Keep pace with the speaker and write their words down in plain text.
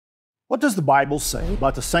What does the Bible say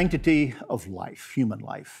about the sanctity of life, human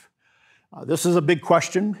life? This is a big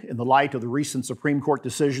question in the light of the recent Supreme Court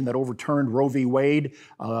decision that overturned Roe v. Wade,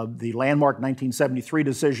 the landmark 1973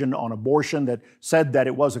 decision on abortion that said that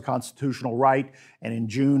it was a constitutional right. And in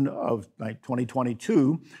June of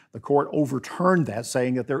 2022, the court overturned that,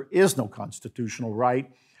 saying that there is no constitutional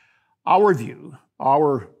right. Our view,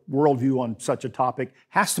 our worldview on such a topic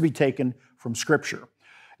has to be taken from Scripture.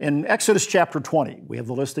 In Exodus chapter 20, we have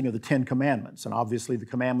the listing of the 10 commandments, and obviously the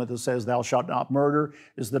commandment that says, "Thou shalt not murder,"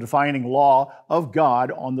 is the defining law of God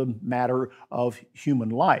on the matter of human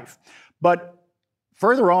life. But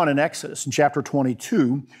further on in Exodus, in chapter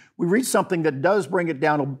 22, we read something that does bring it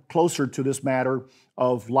down closer to this matter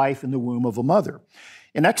of life in the womb of a mother.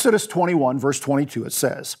 In Exodus 21, verse 22, it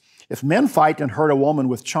says, "If men fight and hurt a woman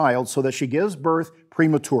with child so that she gives birth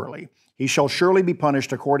prematurely, he shall surely be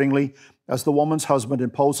punished accordingly as the woman's husband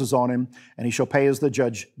imposes on him, and he shall pay as the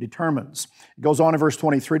judge determines." It goes on in verse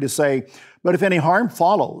 23 to say, "But if any harm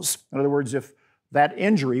follows," in other words, if that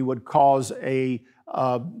injury would cause the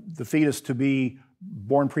fetus to be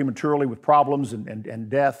born prematurely with problems and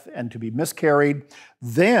death and to be miscarried,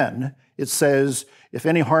 then it says, "If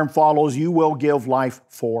any harm follows, you will give life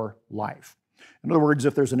for life." In other words,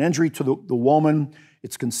 if there's an injury to the woman,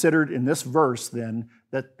 it's considered in this verse then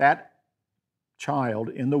that child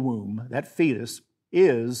in the womb, that fetus,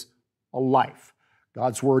 is a life.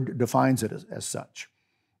 God's word defines it as such.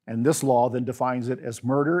 And this law then defines it as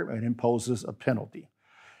murder and imposes a penalty.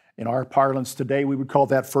 In our parlance today, we would call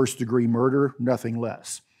that first-degree murder, nothing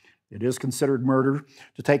less. It is considered murder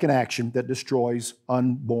to take an action that destroys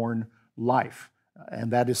unborn life. And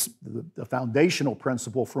that is the foundational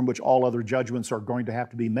principle from which all other judgments are going to have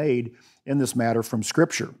to be made in this matter from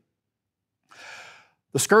Scripture.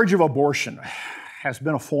 The scourge of abortion has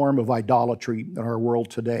been a form of idolatry in our world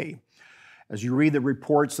today. As you read the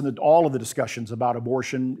reports and all of the discussions about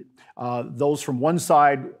abortion, those from one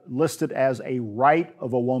side list it as a right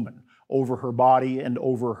of a woman over her body and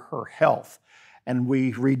over her health. And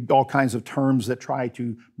we read all kinds of terms that try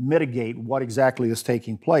to mitigate what exactly is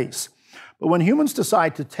taking place. But when humans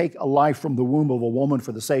decide to take a life from the womb of a woman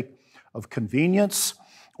for the sake of convenience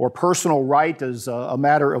or personal right as a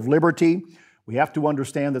matter of liberty, we have to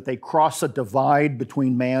understand that they cross a divide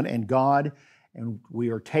between man and God, and we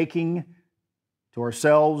are taking to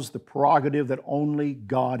ourselves the prerogative that only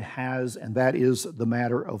God has, and that is the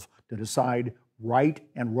matter of to decide right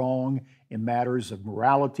and wrong in matters of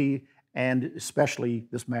morality, and especially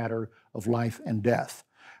this matter of life and death.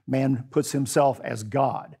 Man puts himself as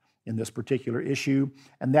God in this particular issue,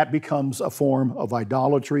 and that becomes a form of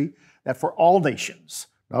idolatry that for all nations,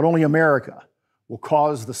 not only America, will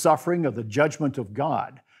cause the suffering of the judgment of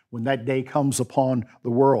God when that day comes upon the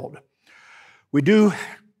world. We do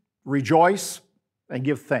rejoice and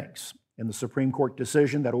give thanks in the Supreme Court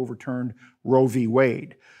decision that overturned Roe v.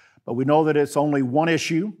 Wade. But we know that it's only one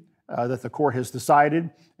issue that the court has decided,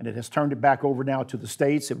 and it has turned it back over now to the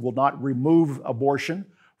states. It will not remove abortion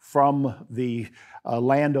from the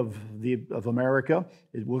land of America.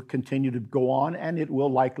 It will continue to go on, and it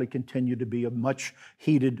will likely continue to be a much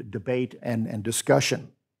heated debate and discussion.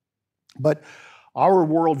 But our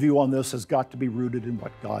worldview on this has got to be rooted in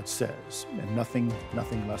what God says, and nothing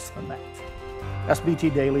less than that. SBT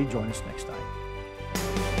Daily, join us next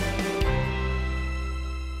time.